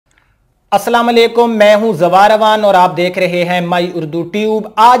अस्सलाम वालेकुम, मैं हूं जवार और आप देख रहे हैं माई उर्दू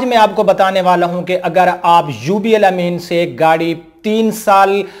ट्यूब। आज मैं आपको बताने वाला हूं कि अगर आप यूबीएल अमीन से गाड़ी 3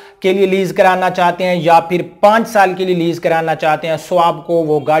 साल के लिए लीज कराना चाहते हैं या फिर 5 साल के लिए लीज कराना चाहते हैं, सो आपको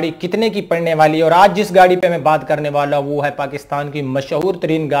वो गाड़ी कितने की पड़ने वाली है। और आज जिस गाड़ी पे मैं बात करने वाला हूं वो है पाकिस्तान की मशहूर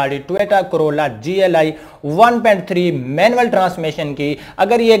तरीन गाड़ी Toyota Corolla GLI 1.3 manual transmission की।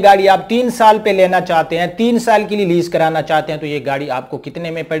 अगर ये गाड़ी आप 3 साल पे लेना चाहते हैं, 3 साल के लिए लीज कराना चाहते हैं, तो ये गाड़ी आपको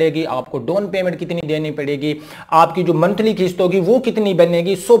कितने में पड़ेगी, आपको डाउन पेमेंट कितनी देनी पड़ेगी, आपकी जो मंथली किस्त होगी वो कितनी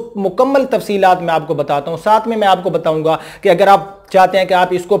बनेगी, सो मुकम्मल तफसीलात मैं आपको बताता हूं। साथ में मैं आपको बताऊंगा कि अगर आप चाहते हैं कि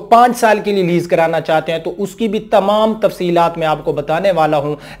आप इसको 5 साल के लिए लीज कराना चाहते हैं तो उसकी भी तमाम तफसीलात मैं आपको बताने वाला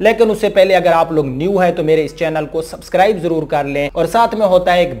हूं। लेकिन उससे पहले अगर आप लोग न्यू हैं तो मेरे इस चैनल को सब्सक्राइब जरूर कर लें और साथ में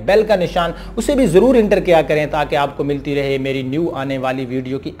होता है एक बेल का निशान, उसे भी जरूर इंटर किया करें ताकि आपको मिलती रहे मेरी न्यू आने वाली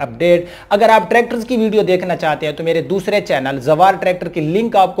वीडियो की अपडेट। अगर आप ट्रैक्टर्स की वीडियो देखना चाहते हैं तो मेरे दूसरे चैनल जवार ट्रैक्टर की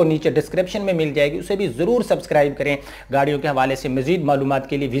लिंक आपको नीचे डिस्क्रिप्शन में मिल जाएगी, उसे भी जरूर सब्सक्राइब करें। गाड़ियों के हवाले से मजीद मालूमात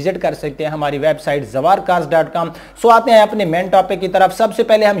के लिए विजिट कर सकते हैं हमारी वेबसाइट zawarcars.com। सो आते हैं अपने मेन टॉपिक की तरफ। सबसे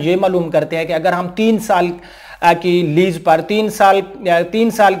पहले हम ये मालूम करते हैं कि अगर हम 3 साल की लीज पर 3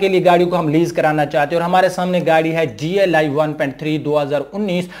 साल के लिए गाड़ी को हम लीज कराना चाहते हैं और हमारे सामने गाड़ी है GLI 1.3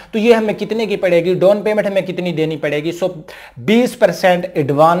 2019, तो ये हमें कितने की पड़ेगी, डाउन पेमेंट हमें कितनी देनी पड़ेगी। सो 20%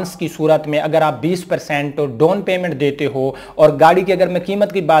 एडवांस की सूरत में अगर आप 20% डाउन पेमेंट देते हो और गाड़ी की अगर मैं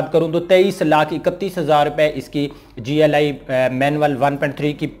कीमत की बात करूं तो 23,31,000 रुपए इसकी GLI मैनुअल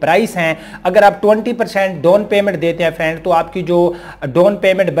 1.3 की प्राइस हैं। अगर आप 20% डाउन पेमेंट देते हैं फ्रेंड, तो आपकी जो डाउन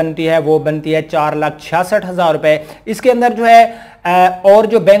पेमेंट बनती है वो बनती है 4,66,000 रुपए। इसके अंदर जो है और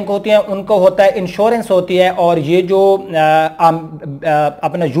जो बैंक होती हैं उनको होता है इंश्योरेंस होती है, और ये जो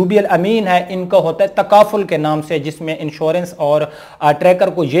अपना UBL अमीन है इनको होता है तकाफुल के नाम से, जिसमें इंश्योरेंस और ट्रैकर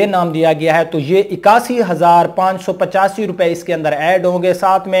को ये नाम दिया गया है। तो ये 81,585 रुपए इसके अंदर ऐड होंगे।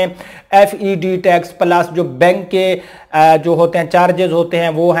 साथ में FED टैक्स प्लस जो बैंक के जो होते हैं चार्जेस होते हैं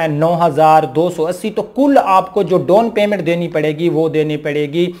वो हैं 9,280। तो कुल आपको जो डाउन पेमेंट देनी पड़ेगी वो देनी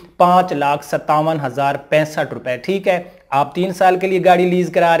पड़ेगी 5,57,065 रुपए। ठीक है, आप 3 साल के लिए गाड़ी लीज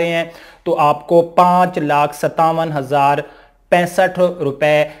करा रहे हैं तो आपको 5,57,065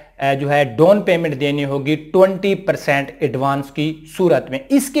 रुपए जो है डाउन पेमेंट देनी होगी 20% एडवांस की सूरत में।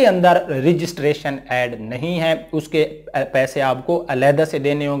 इसके अंदर रजिस्ट्रेशन ऐड नहीं है, उसके पैसे आपको अलहदा से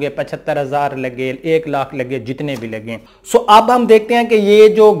देने होंगे, 75,000 लगे, 1 लाख लगे, जितने भी लगे। सो अब हम देखते हैं कि ये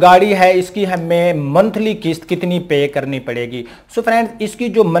जो गाड़ी है इसकी हमें मंथली किस्त कितनी पे करनी पड़ेगी। सो फ्रेंड्स, इसकी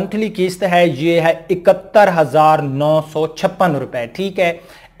जो मंथली किस्त है ये है 71,956 रुपए। ठीक है,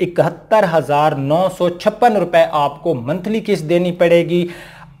 71,956 रुपए आपको मंथली किस्त देनी पड़ेगी।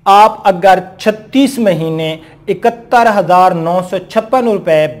 आप अगर 36 महीने 71,956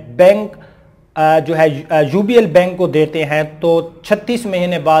 रुपए बैंक जो है UBL बैंक को देते हैं तो 36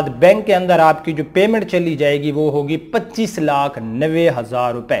 महीने बाद बैंक के अंदर आपकी जो पेमेंट चली जाएगी वो होगी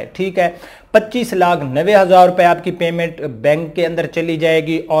 25,90,000 रुपए। ठीक है, 25,90,000 रुपए आपकी पेमेंट बैंक के अंदर चली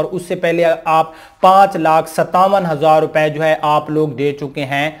जाएगी। और उससे पहले आप 5,57,000 रुपए जो है आप लोग दे चुके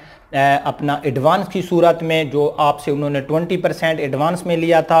हैं अपना एडवांस की सूरत में, जो आपसे उन्होंने 20% एडवांस में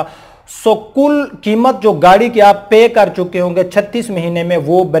लिया था। सो कुल कीमत जो गाड़ी की आप पे कर चुके होंगे 36 महीने में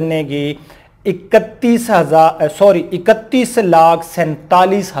वो बनेगी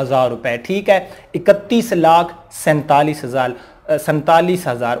 31,47,000 रुपए। ठीक है,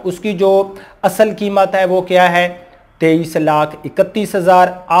 31,47,000। उसकी जो असल कीमत है वो क्या है,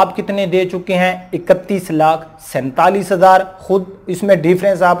 23,31,000। आप कितने दे चुके हैं, 31,47,000। खुद इसमें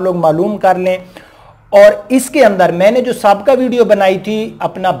डिफरेंस आप लोग मालूम कर लें। और इसके अंदर मैंने जो सबका वीडियो बनाई थी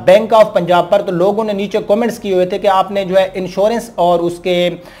अपना बैंक ऑफ पंजाब पर, तो लोगों ने नीचे कमेंट्स किए हुए थे कि आपने जो है इंश्योरेंस और उसके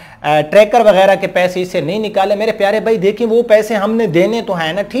ट्रैकर वगैरह के पैसे इससे नहीं निकाले। मेरे प्यारे भाई देखिए, वो पैसे हमने देने तो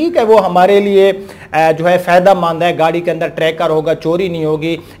हैं ना, ठीक है, वो हमारे लिए जो है फायदा मंद है। गाड़ी के अंदर ट्रैकर होगा, चोरी नहीं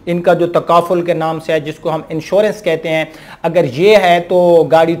होगी। इनका जो तकाफुल के नाम से है जिसको हम इंश्योरेंस कहते हैं, अगर ये है तो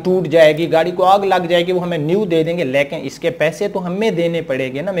गाड़ी टूट जाएगी, गाड़ी को आग लग जाएगी, वो हमें न्यू दे देंगे, लेकिन इसके पैसे तो हमें देने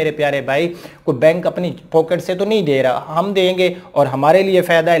पड़ेंगे ना मेरे प्यारे भाई। कोई बैंक अपनी पॉकेट से तो नहीं दे रहा, हम देंगे और हमारे लिए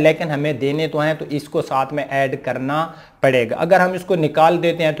फायदा है, लेकिन हमें देने तो हैं, तो इसको साथ में ऐड करना पड़ेगा। अगर हम इसको निकाल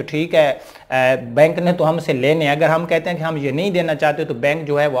देते हैं तो ठीक है, बैंक ने तो हमसे लेने, अगर हम कहते हैं कि हम ये नहीं देना चाहते तो बैंक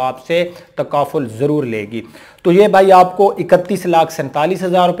जो है वो आपसे तकाफुल जरूर लेगी। तो ये भाई आपको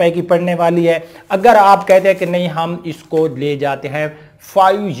 31,47,000 रुपए की पड़ने वाली है। अगर आप कहते हैं कि नहीं हम इसको ले जाते हैं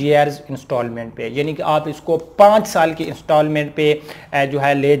 5 years इंस्टॉलमेंट पे, यानी कि आप इसको 5 साल की इंस्टॉलमेंट पे जो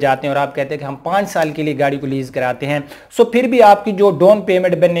है ले जाते हैं और आप कहते हैं कि हम 5 साल के लिए गाड़ी को लीज कराते हैं, सो फिर भी आपकी जो डाउन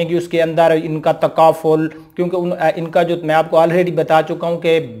पेमेंट बनेगी उसके अंदर इनका तकाफुल, क्योंकि इनका जो मैं आपको ऑलरेडी बता चुका हूं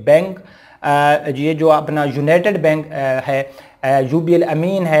कि बैंक ये जो अपना यूनाइटेड बैंक है UBL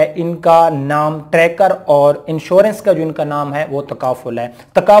अमीन है, इनका नाम ट्रैकर और इंश्योरेंस का जो इनका नाम है वो तकाफुल है।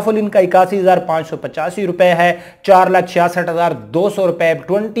 तकाफुल इनका 81,585 रुपये है। 4,66,200 रुपये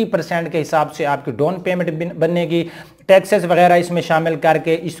 20% के हिसाब से आपकी डाउन पेमेंट बनेगी। टैक्सेस वगैरह इसमें शामिल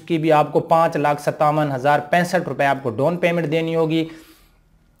करके इसकी भी आपको 5,57,065 रुपये आपको डाउन पेमेंट देनी होगी।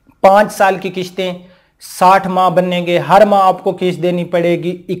 5 साल की किस्तें 60 माह बनेंगे। हर माह आपको किस्त देनी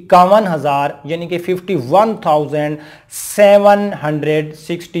पड़ेगी 51,000 यानी कि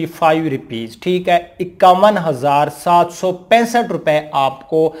 51,765 रुपीज़। ठीक है, 51,765 रुपये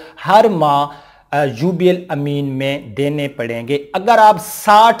आपको हर माह UBL अमीन में देने पड़ेंगे। अगर आप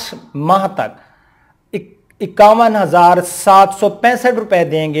 60 माह तक 51,765 रुपये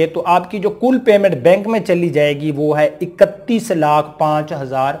देंगे तो आपकी जो कुल पेमेंट बैंक में चली जाएगी वो है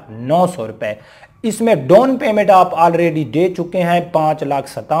 31,05,900 रुपये। इसमें डाउन पेमेंट आप ऑलरेडी दे चुके हैं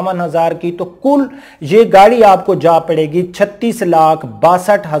 5,57,000 की, तो कुल ये गाड़ी आपको जा पड़ेगी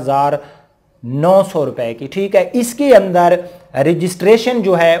 36,62,900 रुपए की। ठीक है, इसके अंदर रजिस्ट्रेशन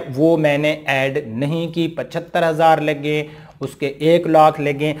जो है वो मैंने ऐड नहीं की, 75,000 लगे, उसके 1 लाख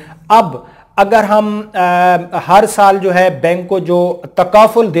लगे। अब अगर हम हर साल जो है बैंक को जो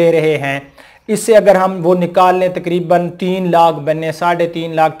तकाफुल दे रहे हैं इससे अगर हम वो निकाल लें तकरीबन 3 लाख बने,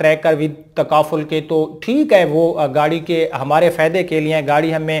 3.5 लाख ट्रैकर विद तकाफुल के, तो ठीक है वो गाड़ी के हमारे फ़ायदे के लिए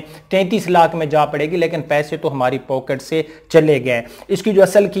गाड़ी हमें 33 लाख में जा पड़ेगी, लेकिन पैसे तो हमारी पॉकेट से चले गए। इसकी जो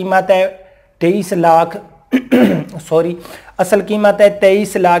असल कीमत है 23 लाख असल कीमत है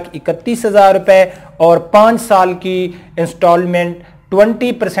 23,31,000 रुपये और 5 साल की इंस्टॉलमेंट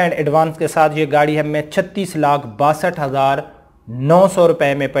 20% एडवांस के साथ ये गाड़ी हमें 36,62,900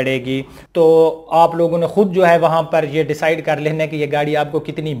 रुपए में पड़ेगी। तो आप लोगों ने खुद जो है वहां पर ये डिसाइड कर लेना कि ये गाड़ी आपको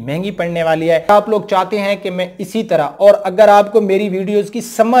कितनी महंगी पड़ने वाली है। आप लोग चाहते हैं कि मैं इसी तरह, और अगर आपको मेरी वीडियोस की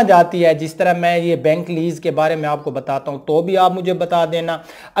समझ आती है जिस तरह मैं ये बैंक लीज के बारे में आपको बताता हूं तो भी आप मुझे बता देना।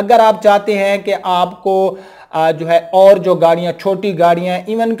 अगर आप चाहते हैं कि आपको जो है और जो गाड़ियां, छोटी गाड़ियां,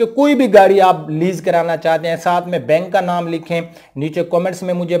 इवन कि कोई भी गाड़ी आप लीज कराना चाहते हैं, साथ में बैंक का नाम लिखें, नीचे कमेंट्स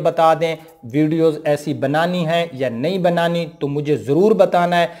में मुझे बता दें वीडियोस ऐसी बनानी है या नहीं बनानी, तो मुझे ज़रूर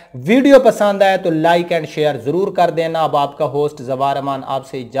बताना है। वीडियो पसंद आए तो लाइक एंड शेयर ज़रूर कर देना। अब आपका होस्ट जवार अमान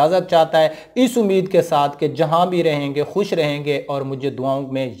आपसे इजाज़त चाहता है, इस उम्मीद के साथ कि जहां भी रहेंगे खुश रहेंगे और मुझे दुआओं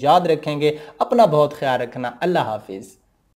में याद रखेंगे। अपना बहुत ख्याल रखना। अल्लाह हाफिज़।